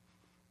time.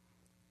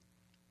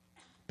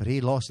 But he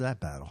lost that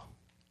battle.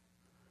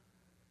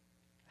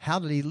 How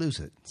did he lose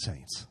it,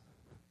 saints?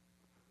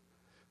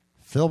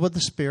 Filled with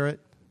the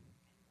Spirit,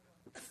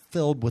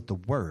 filled with the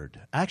Word.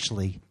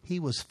 Actually, he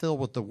was filled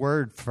with the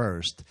Word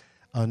first,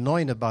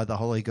 anointed by the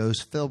Holy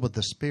Ghost, filled with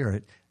the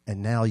Spirit,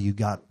 and now you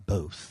got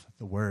both,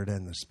 the Word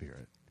and the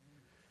Spirit.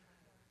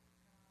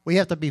 We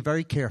have to be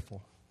very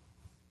careful.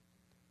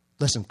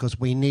 Listen, because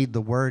we need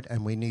the Word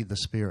and we need the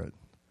Spirit.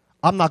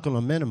 I'm not going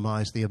to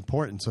minimize the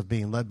importance of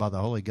being led by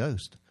the Holy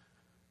Ghost.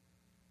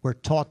 We're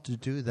taught to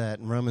do that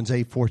in Romans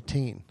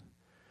 8:14.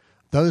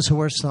 Those who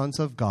are sons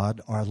of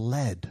God are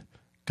led,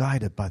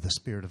 guided by the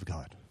Spirit of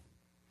God.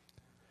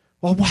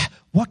 Well,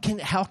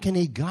 how can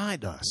he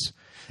guide us?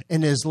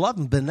 In his love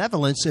and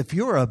benevolence, if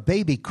you're a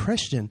baby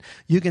Christian,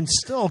 you can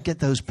still get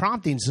those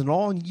promptings and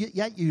all, and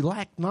yet you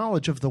lack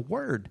knowledge of the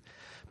Word.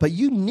 But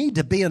you need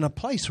to be in a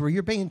place where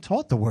you're being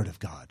taught the Word of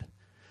God.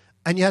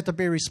 And you have to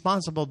be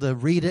responsible to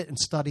read it and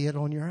study it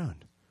on your own.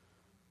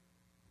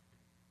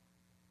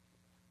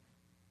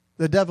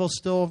 The devil's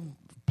still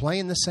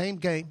playing the same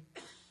game.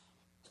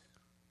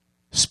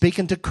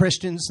 Speaking to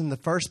Christians in the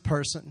first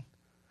person.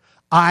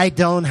 I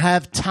don't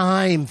have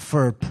time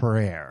for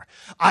prayer.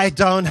 I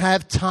don't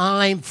have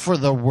time for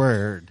the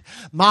Word.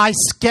 My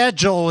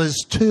schedule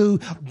is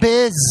too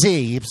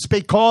busy. It's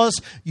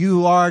because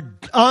you are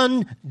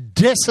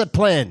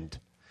undisciplined.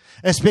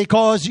 It's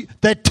because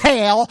the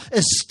tail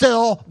is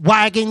still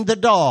wagging the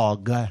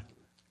dog.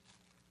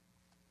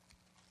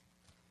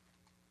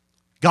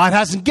 God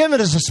hasn't given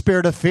us a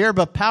spirit of fear,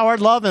 but power,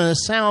 love, and a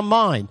sound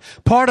mind.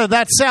 Part of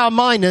that sound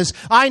mind is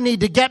I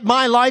need to get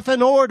my life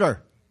in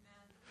order.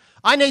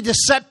 I need to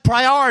set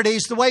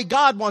priorities the way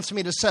God wants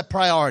me to set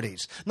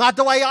priorities, not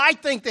the way I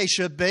think they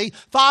should be.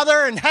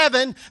 Father in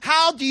heaven,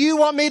 how do you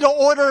want me to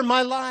order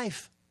my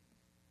life?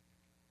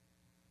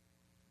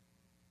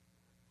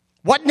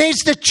 What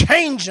needs to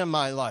change in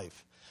my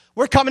life?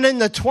 We're coming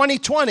into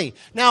 2020.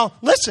 Now,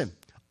 listen,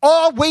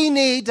 all we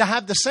need to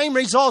have the same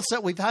results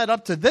that we've had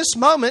up to this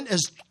moment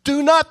is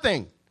do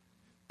nothing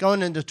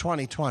going into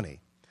 2020.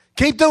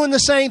 Keep doing the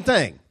same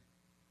thing.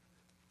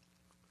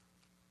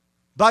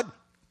 But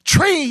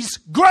trees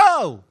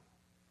grow.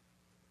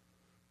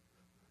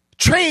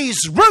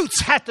 Trees'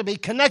 roots have to be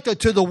connected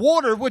to the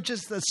water, which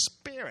is the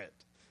Spirit.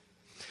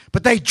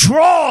 But they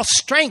draw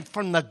strength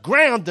from the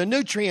ground, the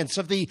nutrients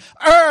of the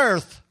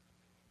earth,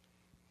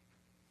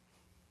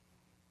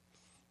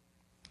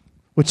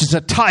 which is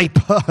a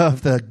type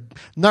of the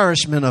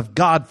nourishment of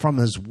God from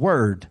His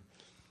Word.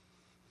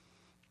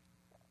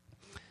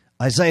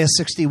 Isaiah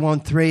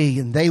 61:3,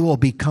 and they will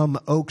become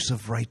oaks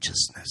of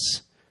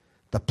righteousness,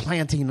 the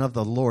planting of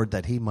the Lord,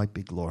 that He might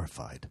be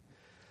glorified.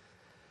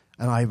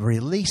 And I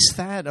release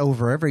that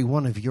over every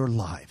one of your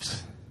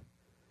lives.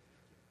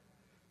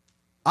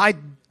 I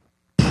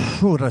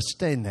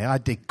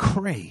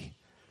decree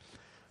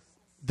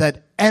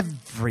that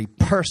every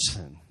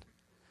person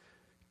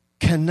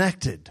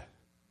connected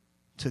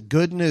to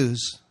good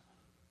news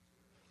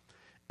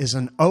is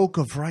an oak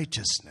of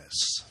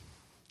righteousness,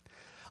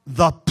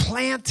 the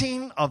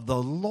planting of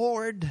the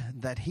Lord,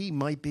 that He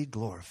might be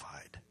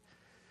glorified.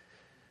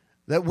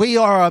 That we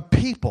are a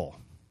people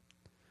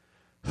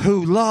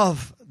who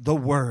love the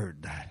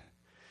Word.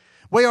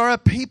 We are a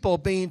people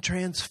being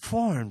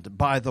transformed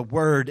by the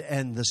Word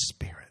and the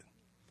Spirit.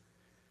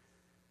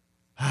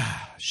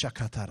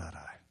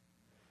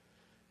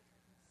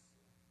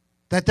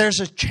 That there's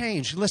a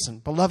change. Listen,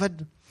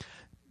 beloved,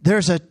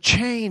 there's a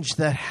change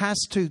that has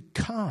to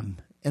come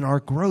in our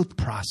growth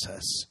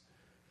process.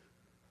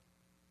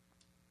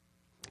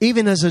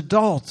 Even as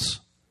adults,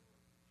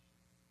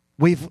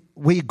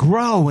 we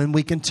grow and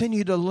we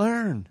continue to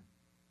learn.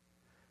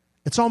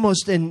 It's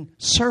almost in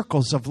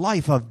circles of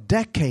life, of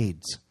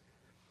decades.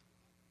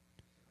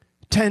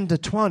 10 to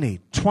 20,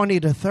 20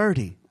 to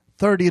 30,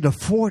 30 to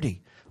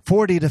 40,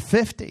 40 to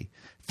 50,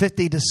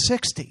 50 to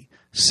 60,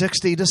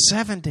 60 to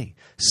 70,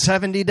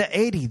 70 to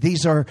 80.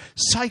 These are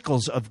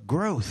cycles of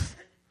growth.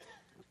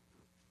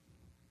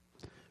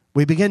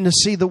 We begin to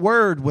see the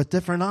Word with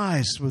different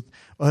eyes, with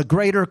a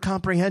greater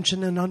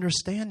comprehension and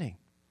understanding.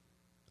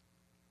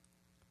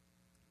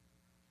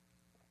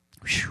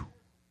 Whew.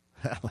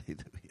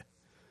 Hallelujah.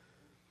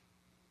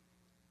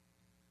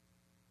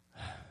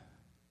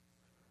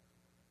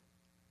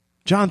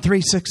 John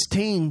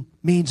 3:16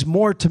 means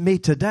more to me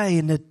today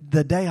than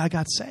the day I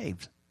got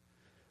saved.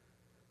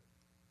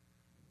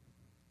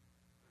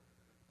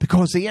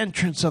 Because the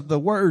entrance of the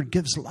Word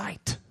gives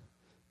light,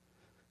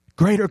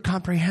 greater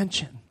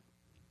comprehension.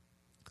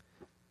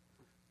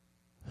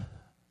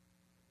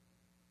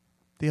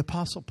 The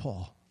Apostle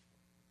Paul,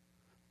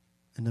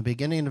 in the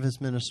beginning of his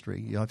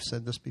ministry, I've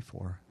said this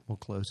before, we'll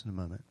close in a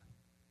moment.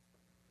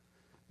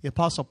 The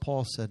Apostle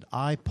Paul said,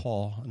 I,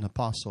 Paul, an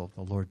apostle of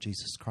the Lord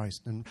Jesus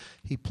Christ. And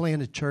he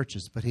planted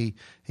churches, but he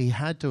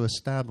had to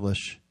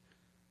establish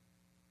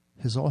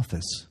his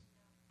office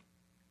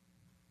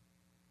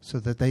so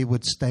that they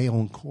would stay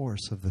on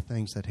course of the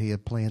things that he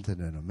had planted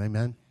in them.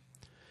 Amen?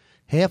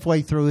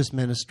 Halfway through his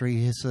ministry,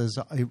 he says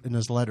in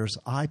his letters,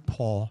 I,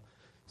 Paul,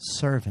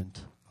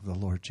 servant of the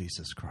Lord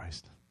Jesus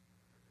Christ.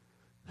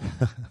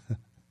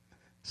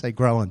 Say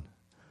growing.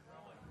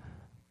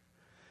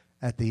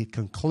 At the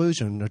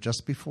conclusion, or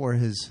just before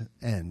his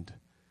end,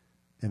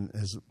 in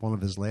one of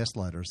his last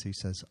letters, he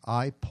says,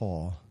 I,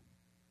 Paul,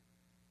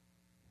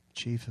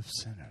 chief of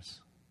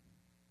sinners.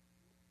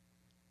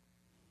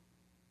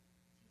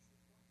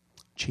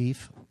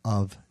 Chief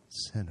of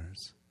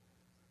sinners.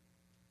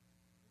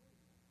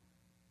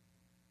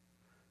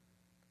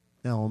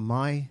 Now, in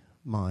my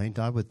mind,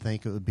 I would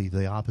think it would be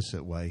the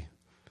opposite way.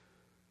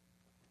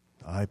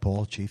 I,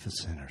 Paul, chief of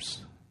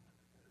sinners,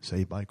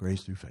 saved by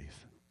grace through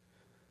faith.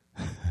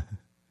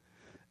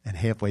 And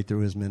halfway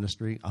through his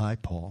ministry, I,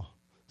 Paul,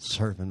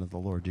 servant of the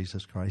Lord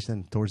Jesus Christ.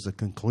 And towards the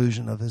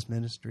conclusion of his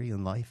ministry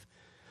and life,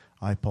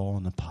 I, Paul,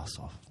 an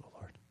apostle of the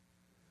Lord.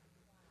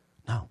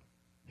 Now,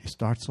 he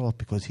starts off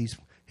because he's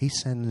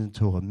sent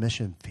into a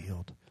mission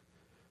field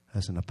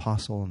as an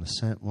apostle and a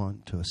sent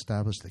one to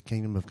establish the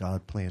kingdom of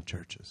God, plant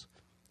churches,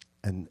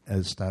 and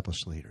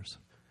establish leaders.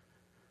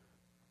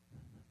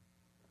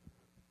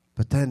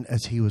 But then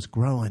as he was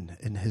growing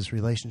in his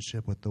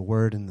relationship with the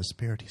Word and the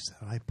Spirit, he said,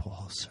 I,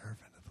 Paul, servant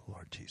of the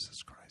Lord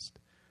Jesus Christ.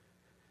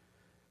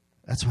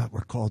 That's what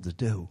we're called to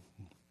do.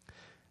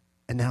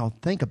 And now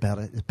think about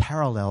it. It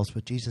parallels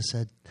what Jesus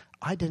said.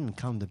 I didn't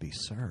come to be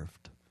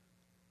served,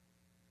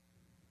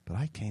 but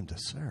I came to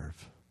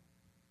serve.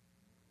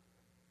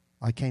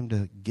 I came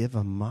to give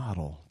a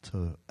model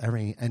to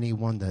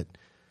anyone that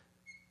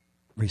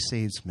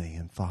receives me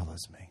and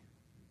follows me.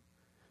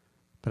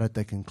 But at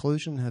the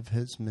conclusion of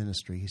his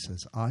ministry, he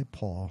says, I,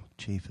 Paul,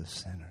 chief of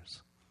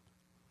sinners.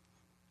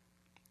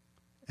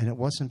 And it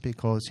wasn't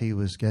because he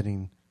was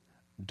getting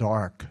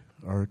dark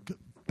or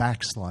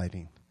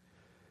backsliding.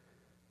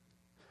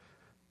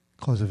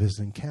 Because of his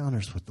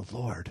encounters with the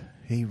Lord,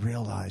 he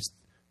realized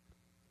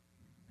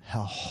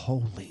how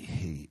holy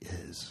he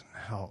is,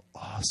 how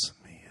awesome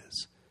he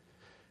is.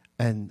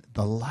 and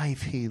the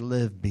life he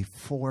lived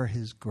before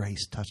his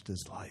grace touched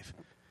his life,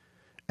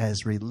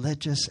 as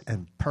religious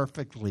and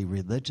perfectly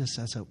religious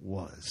as it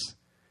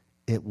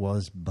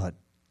was but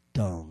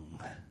dung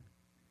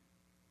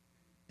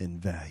in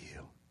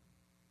value,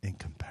 in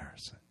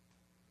comparison.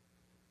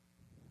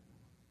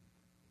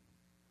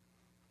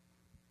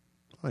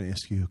 I want to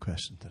ask you a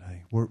question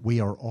today.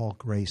 We are all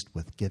graced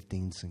with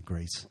giftings and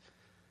grace.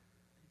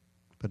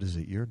 But is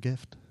it your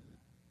gift?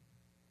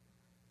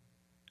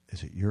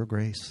 Is it your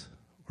grace?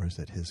 Or is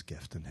it his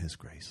gift and his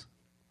grace?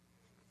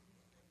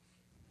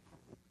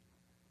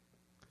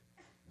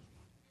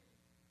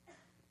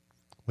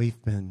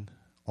 We've been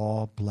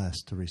all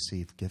blessed to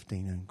receive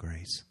gifting and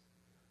grace.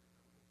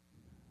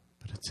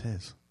 But it's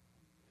his.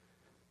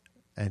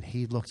 And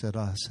he looks at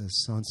us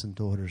as sons and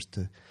daughters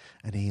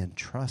and he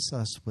entrusts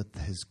us with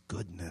his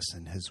goodness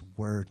and his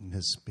word and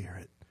his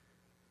spirit.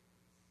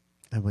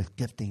 And with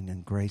gifting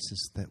and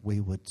graces that we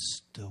would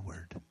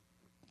steward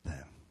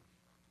them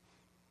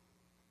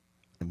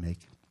and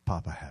make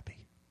Papa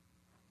happy.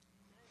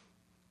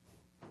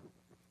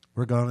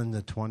 We're going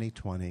into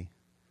 2020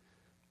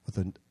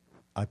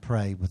 I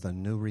pray, with a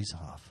new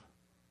resolve.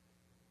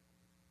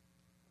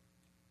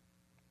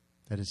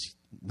 That it's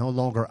no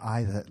longer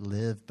I that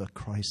live, but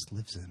Christ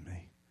lives in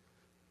me.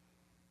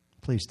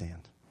 Please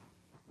stand.